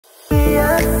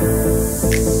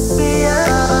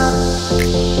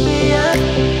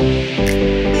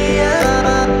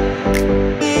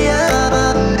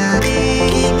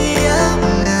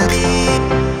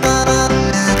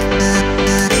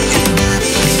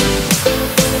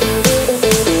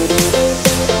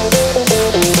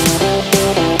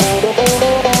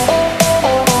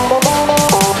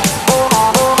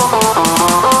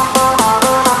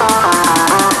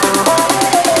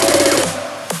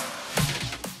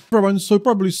Everyone, so you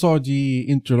probably saw the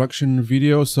introduction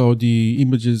video, so the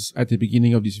images at the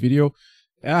beginning of this video.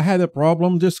 I had a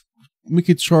problem, just make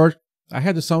it short. I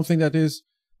had something that is,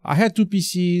 I had two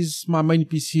PCs, my main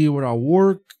PC where I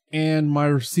work and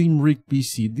my sim rig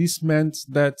PC. This meant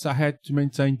that I had to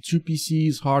maintain two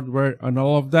PCs, hardware and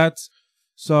all of that.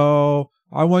 So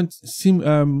I want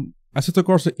Assetto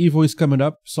Corsa Evo is coming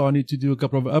up, so I need to do a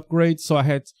couple of upgrades. So I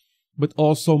had, but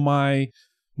also my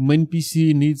main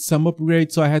PC needs some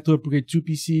upgrades, so I had to upgrade two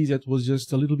PCs. That was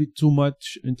just a little bit too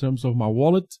much in terms of my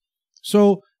wallet.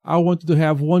 So I wanted to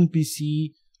have one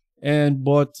PC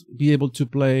but be able to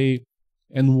play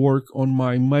and work on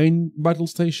my main battle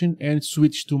station and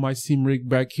switch to my sim rig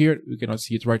back here. You cannot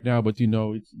see it right now, but you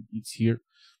know it's here.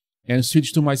 And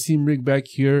switch to my sim rig back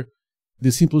here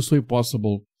the simplest way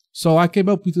possible. So I came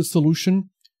up with a solution.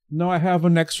 Now I have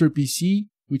an extra PC,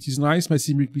 which is nice. My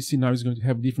sim rig PC now is going to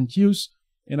have different use.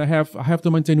 And I have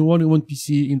to maintain one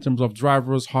PC in terms of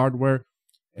drivers, hardware,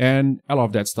 and all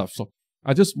of that stuff. So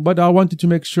but I wanted to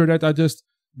make sure that I just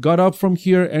got up from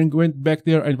here and went back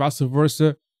there and vice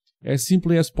versa as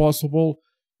simply as possible.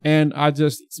 And I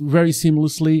just very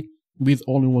seamlessly with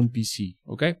only one PC.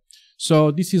 Okay.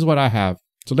 So this is what I have.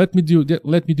 So let me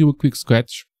do a quick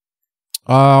sketch.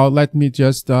 Let me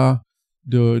just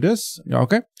do this.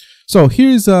 Okay. So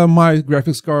here is my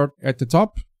graphics card at the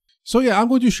top. So yeah, I'm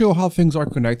going to show how things are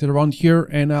connected around here,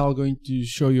 and I'm going to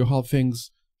show you how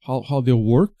they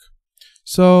work.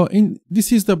 So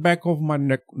this is the back of my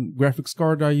graphics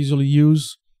card I usually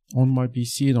use on my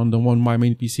PC and on my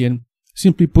main PC. And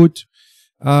simply put,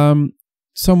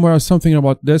 something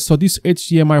about this. So this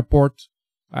HDMI port,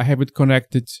 I have it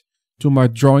connected to my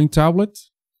drawing tablet.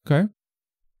 Okay,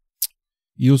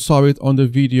 you saw it on the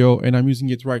video, and I'm using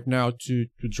it right now to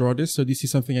draw this. So this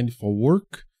is something I need for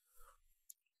work.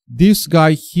 This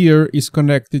guy here is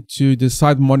connected to the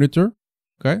side monitor.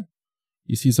 Okay,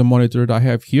 this is a monitor that I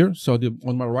have here. So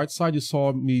on my right side, you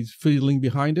saw me fiddling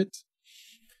behind it.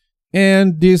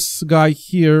 And this guy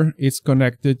here is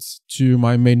connected to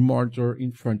my main monitor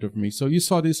in front of me. So you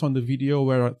saw this on the video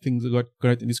where things got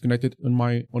connected and disconnected on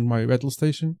my battle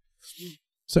station.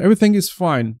 So everything is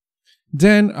fine.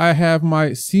 Then I have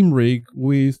my sim rig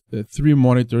with 3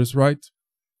 monitors, right?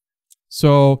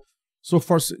 So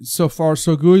far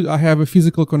so good. I have a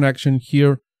physical connection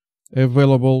here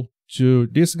available to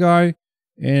this guy,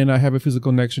 and I have a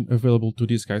physical connection available to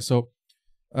this guy. So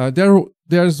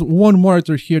there's one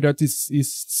monitor here that is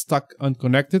stuck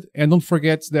unconnected. And don't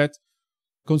forget that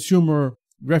consumer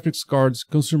graphics cards,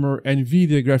 consumer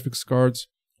NVIDIA graphics cards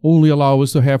only allow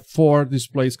us to have 4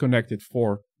 displays connected.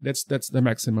 4. That's the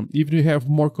maximum. If you have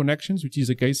more connections, which is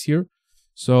the case here.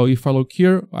 So if I look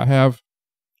here, I have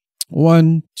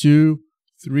 1, 2,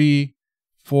 3,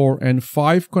 4, and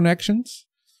 5 connections,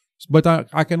 but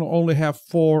I can only have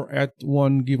 4 at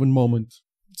one given moment.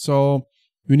 So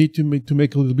you need to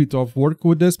make a little bit of work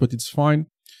with this, but it's fine.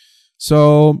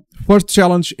 So first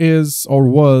challenge is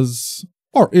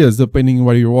depending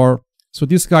where you are. So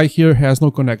this guy here has no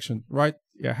connection, right?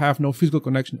 I have no physical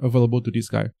connection available to this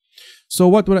guy. So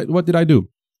what did I do?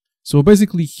 So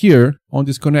basically here on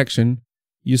this connection,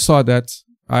 you saw that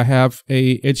I have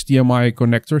a HDMI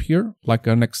connector here, like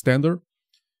an extender.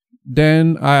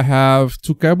 Then I have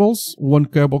 2 cables. One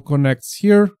cable connects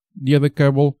here. The other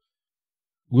cable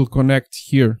will connect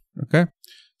here. Okay.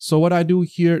 So what I do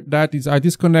here, that is I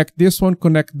disconnect this one,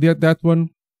 connect that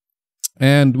one.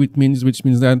 And which means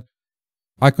that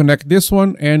I connect this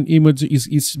one and image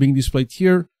is being displayed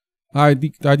here. I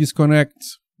disconnect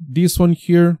this one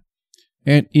here,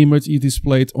 and image is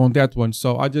displayed on that one.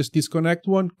 So I just disconnect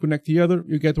one, connect the other.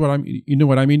 You get you know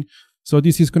what I mean? So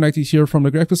this is connected here from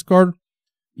the graphics card.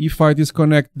 If I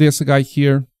disconnect this guy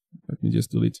here, let me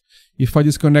just delete. If I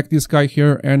disconnect this guy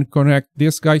here and connect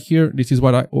this guy here, this is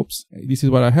what I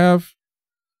have.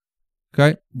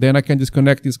 Okay. Then I can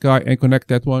disconnect this guy and connect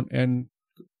that one, and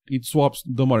it swaps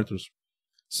the monitors.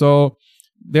 So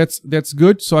that's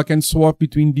good. So I can swap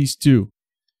between these two.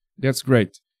 That's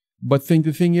great. But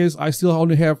the thing is, I still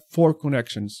only have 4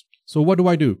 connections. So what do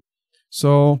I do?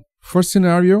 So first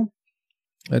scenario,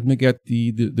 let me get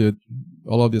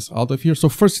all of this out of here. So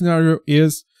first scenario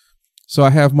is, So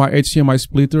I have my HDMI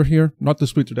splitter here, not the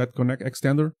splitter, that connect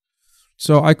extender.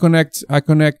 So I connect,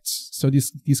 so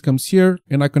this comes here,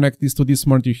 and I connect this to this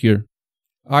monitor here.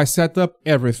 I set up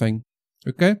everything,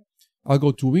 okay? I'll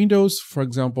go to Windows, for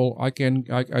example. I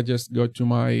just go to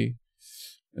my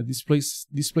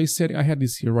display setting. I had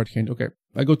this here right hand. Okay,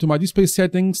 I go to my display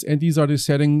settings, and these are the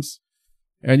settings,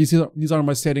 and these are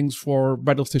my settings for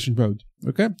Workstation mode.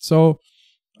 Okay, so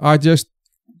I just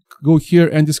go here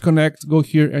and disconnect, go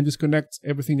here and disconnect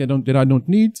everything that I don't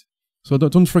need. So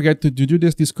don't forget to do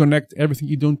this. Disconnect everything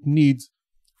you don't need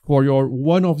for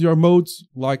one of your modes.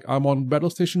 Like I'm on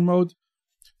Workstation mode,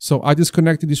 so I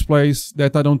disconnect the displays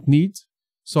that I don't need.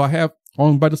 So I have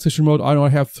on Workstation mode, I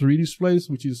have 3 displays,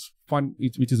 which is fun,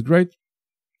 which is great.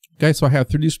 Okay, so I have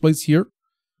 3 displays here,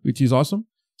 which is awesome.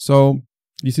 So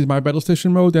this is my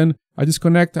Workstation mode, and I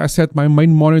disconnect. I set my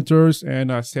main monitors,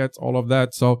 and I set all of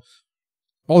that. So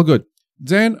all good.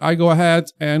 Then I go ahead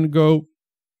and go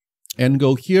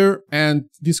here and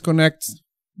disconnect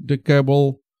the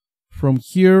cable from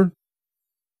here.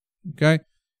 Okay,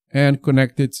 and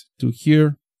connect it to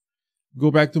here.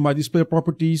 Go back to my display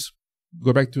properties.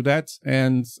 Go back to that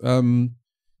and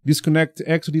disconnect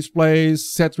extra displays,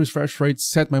 set refresh rates,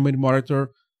 set my main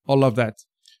monitor, all of that.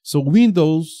 So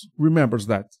Windows remembers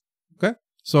that. Okay,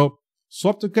 so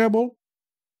swap the cable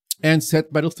and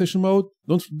set Workstation mode.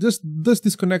 Don't just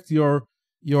disconnect your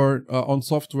on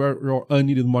software your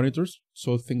unneeded monitors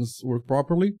so things work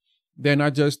properly. Then I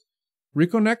just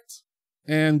reconnect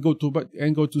and go to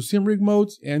SimRig mode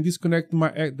and disconnect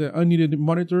the unneeded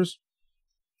monitors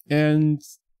and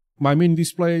my main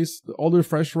displays, all the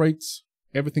refresh rates,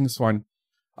 everything is fine.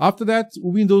 After that,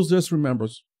 Windows just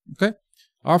remembers. Okay.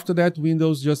 After that,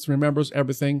 Windows just remembers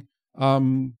everything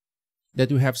that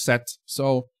you have set.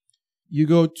 So you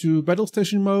go to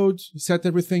Workstation mode, set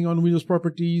everything on Windows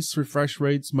properties, refresh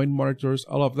rates, main monitors,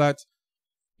 all of that.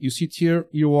 You sit here,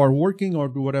 you are working or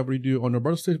do whatever you do on a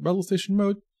Workstation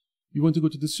mode. You want to go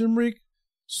to the SimRig,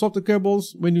 swap the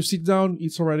cables. When you sit down,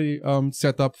 it's already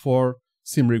set up for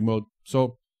SimRig mode.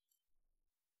 So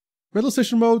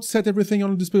Workstation mode, set everything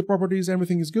on display properties,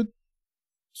 everything is good.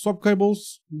 Swap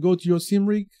cables, go to your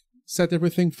SimRig, set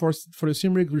everything for the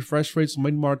SimRig, refresh rates,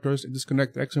 main monitors, and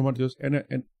disconnect extra monitors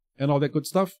and all that good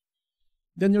stuff.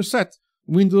 Then you're set.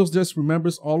 Windows just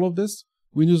remembers all of this.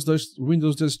 Windows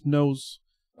just knows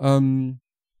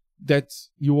that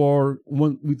you are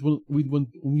in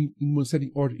one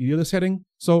setting or the other setting.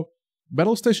 So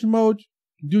Workstation mode,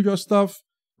 do your stuff,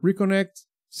 reconnect,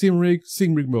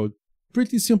 SimRig mode.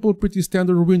 Pretty simple, pretty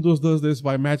standard. Windows does this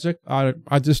by magic.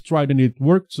 I just tried and it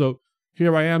worked. So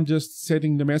here I am just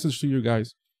sending the message to you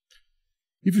guys.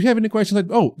 If you have any questions,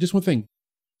 just one thing.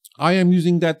 I am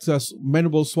using that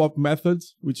manual swap method,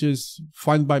 which is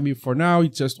fine by me for now.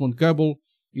 It's just one cable.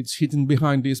 It's hidden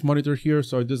behind this monitor here,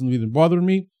 so it doesn't even bother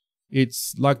me.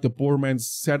 It's like the poor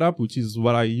man's setup, which is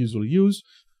what I usually use.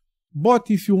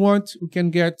 But if you want, you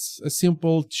can get a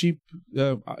simple, cheap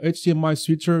HDMI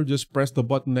switcher. Just press the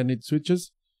button and it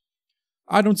switches.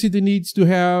 I don't see the need to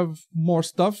have more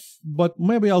stuff, but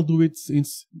maybe I'll do it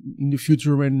in the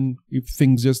future when if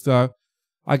things just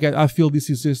I feel this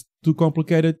is just too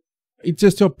complicated. It's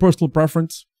just your personal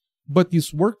preference, but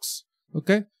this works.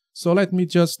 Okay, so let me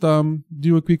just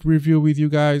do a quick review with you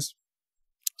guys.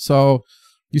 So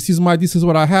this is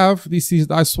what I have.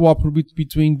 I swap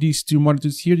between these 2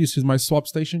 monitors here. This is my swap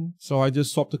station. So I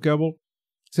just swap the cable,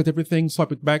 set everything,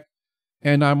 swap it back,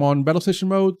 and I'm on Workstation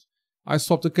mode. I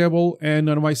swap the cable, and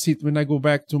on my seat, when I go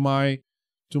back to my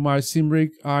SimRig,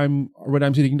 when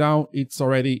I'm sitting down, it's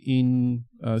already in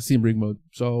SimRig mode.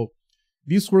 So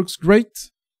this works great.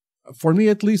 For me,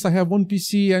 at least, I have one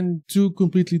PC and 2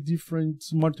 completely different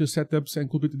monitor setups and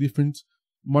completely different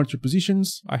monitor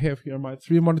positions. I have here my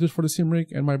 3 monitors for the SimRig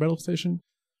and my Workstation,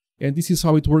 and this is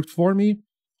how it worked for me.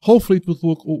 Hopefully, it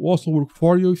will also work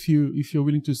for you if you're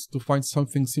willing to find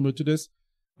something similar to this.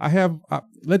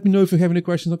 Let me know if you have any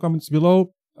questions or comments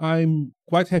below. I'm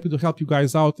quite happy to help you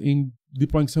guys out in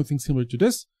deploying something similar to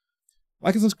this.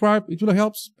 Like and subscribe, it really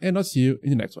helps, and I'll see you in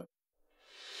the next one.